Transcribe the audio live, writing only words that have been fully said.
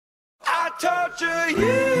torture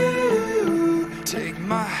you. Take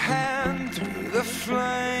my hand through the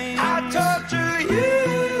flame. I torture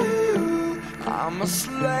you. I'm a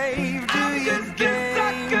slave to your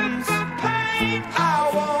games. I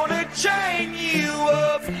wanna chain you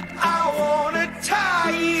up. I wanna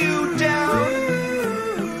tie you down.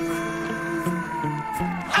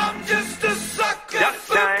 I'm just a sucker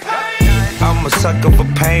for pain. I'm a sucker for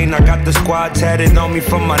pain. I got the squad tatted on me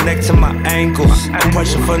from my neck to my ankles.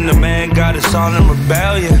 Pressure from the man got us all in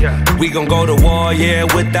rebellion. We gon' go to war, yeah,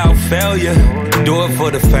 without failure. Do it for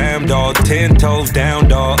the fam, dog. 10 toes down,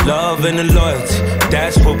 dog. Love and the loyalty,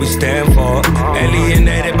 that's what we stand for.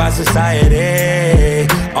 Alienated by society.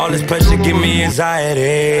 All this pressure give me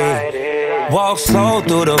anxiety. Walk slow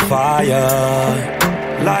through the fire.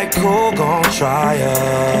 Like who gon' try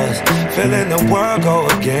us? Feeling the world go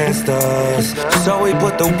against us, so we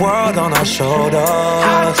put the world on our shoulders.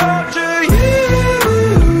 I torture you.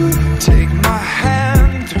 Take my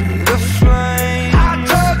hand through the flame. I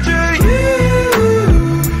torture you.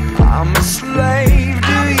 I'm a slave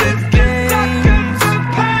to your games.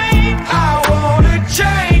 I wanna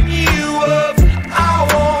chain you up. I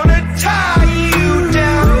wanna tie you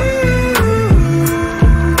down.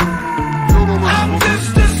 I'm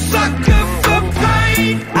just a sucker for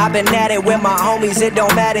pain. I've been at it with my homies, it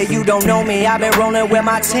don't matter, you don't know me. I've been rolling with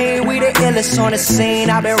my team, we the illest on the scene.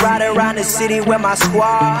 I've been riding around the city with my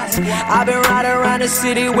squad. I've been riding around the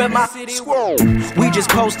city with my squad. We just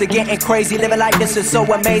posted getting crazy, living like this is so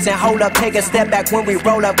amazing. Hold up, take a step back when we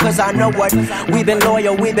roll up, cause I know what. We've been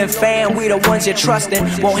loyal, we've been fan, we the ones you're trusting.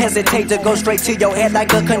 Won't hesitate to go straight to your head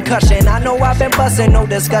like a concussion. I know I've been busting, no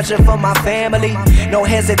discussion for my family. No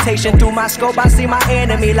hesitation through my scope, I see my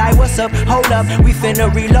enemy like what's up, hold up, we finna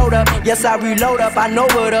reload up. Yes, I reload up, I know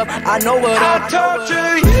what up, I know what up. I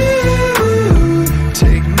torture you.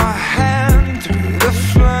 Take my hand through the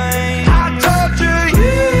flame. I torture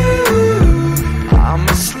you. I'm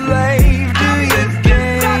a slave to your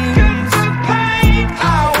games.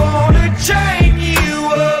 I wanna chain you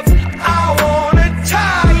up. I wanna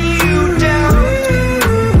tie you down.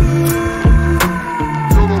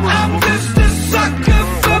 I'm just a sucker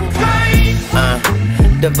for pain.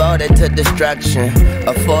 Devoted to destruction,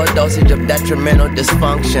 a full dosage of detrimental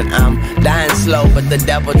dysfunction. I'm dying slow, but the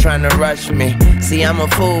devil trying to rush me. See, I'm a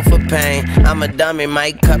fool for pain. I'm a dummy,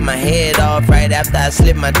 might cut my head off right after I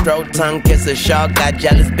slit my throat. Tongue kiss a shark, got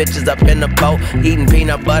jealous bitches up in the boat, eating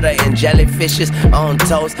peanut butter and jellyfishes on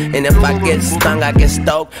toast. And if I get stung, I get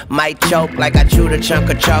stoked, might choke like I chewed a chunk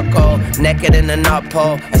of charcoal. Naked in the North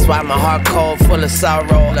Pole, that's why my heart cold, full of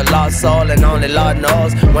sorrow. A lost soul, and only Lord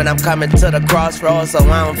knows when I'm coming to the crossroads. So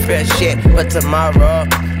I don't fear shit but tomorrow.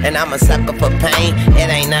 And I'm a sucker for pain, it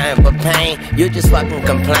ain't nothing but pain. You just fucking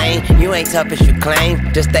complain, you ain't tough as you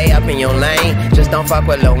claim. Just stay up in your lane, just don't fuck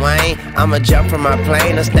with Lil Wayne. I'ma jump from my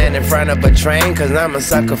plane or stand in front of a train, cause I'm a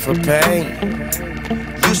sucker for pain.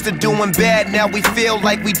 Used to doing bad, now we feel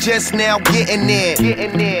like we just now getting in.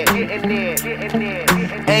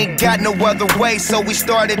 Ain't got no other way, so we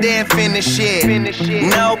started and finished it.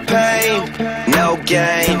 No pain, no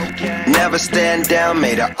gain. Never stand down,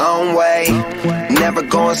 made our own way. Never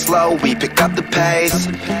going slow, we pick up the pace.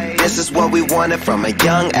 This is what we wanted from a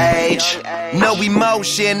young age. No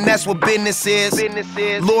emotion, that's what business is.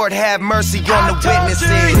 Lord have mercy on the witnesses.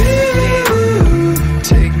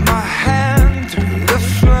 Take my hand through the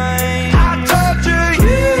flame. I torture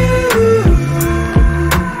you.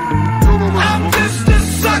 I'm just a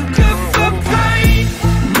sucker for pain.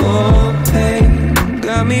 More pain,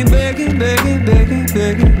 got me begging, begging, begging,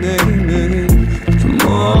 begging, begging, begging. For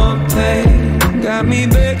more pain, got me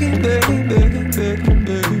begging, begging, begging, begging,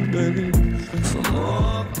 begging.